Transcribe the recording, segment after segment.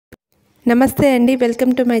నమస్తే అండి,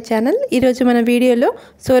 welcome to my channel. ఈరోజు మన వీడియోలో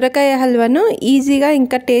సోరకాయ హల్వాను ఈజీగా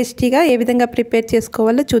ఇంకా టేస్టీగా ఏ విధంగా ప్రిపేర్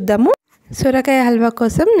చేసుకోవాలో చూద్దాము. సోరకాయ హల్వా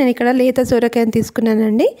కోసం నేను ఇక్కడ లేత సోరకాయను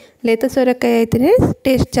తీసుకున్నానండి. లేత సోరకాయ అయితేనే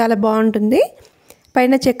టేస్ట్ చాలా బాగుంటుంది.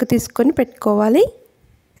 పైన చెక్కు తీసుకొని పెట్టుకోవాలి.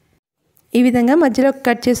 ఈ విధంగా మధ్యలో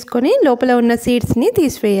కట్ చేసుకొని లోపల ఉన్న సీడ్స్ని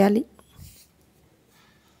తీసివేయాలి.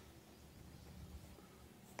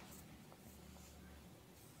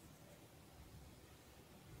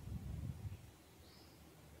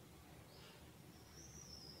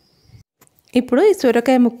 ఇప్పుడు ఈ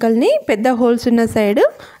సొరకాయ ముక్కల్ని పెద్ద హోల్స్ ఉన్న సైడ్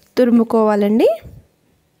తురుముకోవాలండి.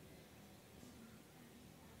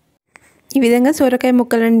 ఈ విధంగా సొరకాయ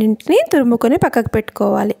ముక్కలన్నింటినీ తురుముకొని పక్కకు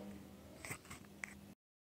పెట్టుకోవాలి.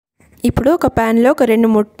 ఇప్పుడు ఒక ప్యాన్లో ఒక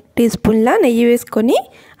 2-3 టీ స్పూన్ల నెయ్యి వేసుకొని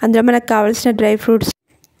అందులో మనకు కావాల్సిన dry fruits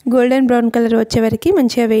golden brown colour వచ్చే వరకు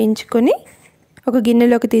మంచిగా వేయించుకొని ఒక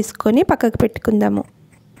గిన్నెలోకి తీసుకొని పక్కకు పెట్టుకుందాము.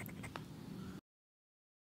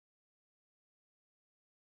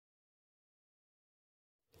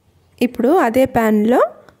 ఇప్పుడు అదే ప్యాన్లో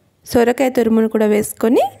సొరకాయ తురుమును కూడా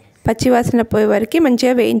వేసుకొని పచ్చివాసన పోయే వరకు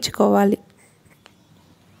మంచిగా వేయించుకోవాలి.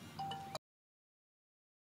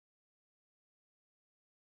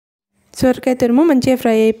 సొరకాయ తురుము మంచిగా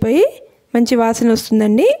ఫ్రై అయిపోయి మంచి వాసన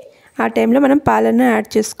వస్తుందండి. ఆ టైంలో మనం పాలను యాడ్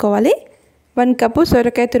చేసుకోవాలి. 1 కప్పు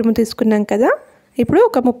సొరకాయ తురుము తీసుకున్నాం కదా, ఇప్పుడు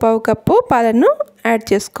ఒక 1/2 కప్పు పాలను యాడ్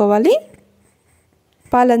చేసుకోవాలి.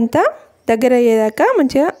 పాలంతా దగ్గర అయ్యేదాకా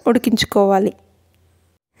మంచిగా ఉడికించుకోవాలి.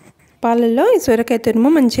 పాలల్లో ఈ సొరకాయ తురుము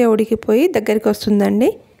మంచిగా ఉడికిపోయి దగ్గరికి వస్తుందండి.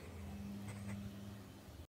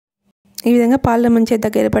 ఈ విధంగా పాలు మంచిగా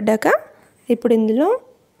దగ్గర పడ్డాక ఇప్పుడు ఇందులో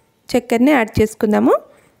చక్కెరని యాడ్ చేసుకుందాము.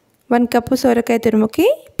 1 కప్పు సొరకాయ తురుముకి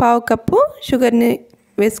 1/2 కప్పు షుగర్ని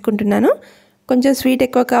వేసుకుంటున్నాను. కొంచెం స్వీట్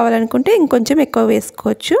ఎక్కువ కావాలనుకుంటే ఇంకొంచెం ఎక్కువ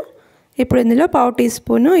వేసుకోవచ్చు. ఇప్పుడు ఇందులో 1/2 టీ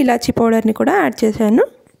స్పూను ఇలాచీ పౌడర్ని కూడా యాడ్ చేశాను.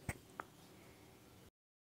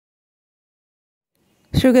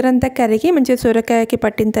 షుగర్ అంతా కరిగి మంచిగా సొరకాయకి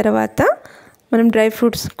పట్టిన తర్వాత మనం డ్రై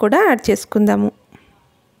ఫ్రూట్స్ కూడా యాడ్ చేసుకుందాము.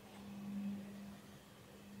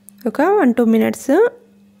 ఒక 1-2 మినిట్స్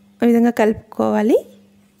ఈ విధంగా కలుపుకోవాలి.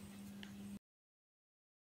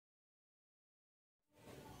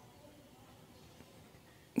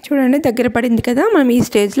 చూడండి, దగ్గర పడింది కదా, మనం ఈ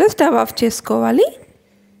స్టేజ్లో స్టవ్ ఆఫ్ చేసుకోవాలి.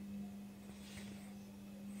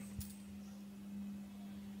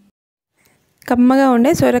 కమ్మగా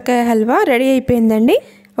ఉండే సొరకాయ హల్వా రెడీ అయిపోయిందండి.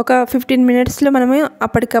 ఒక 15 మినిట్స్లో మనము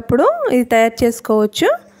అప్పటికప్పుడు ఇది తయారు చేసుకోవచ్చు.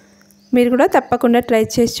 మీరు కూడా తప్పకుండా ట్రై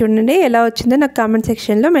చేసి చూడండి. ఎలా వచ్చిందో నాకు కామెంట్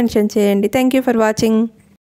సెక్షన్లో మెన్షన్ చేయండి. Thank you for watching.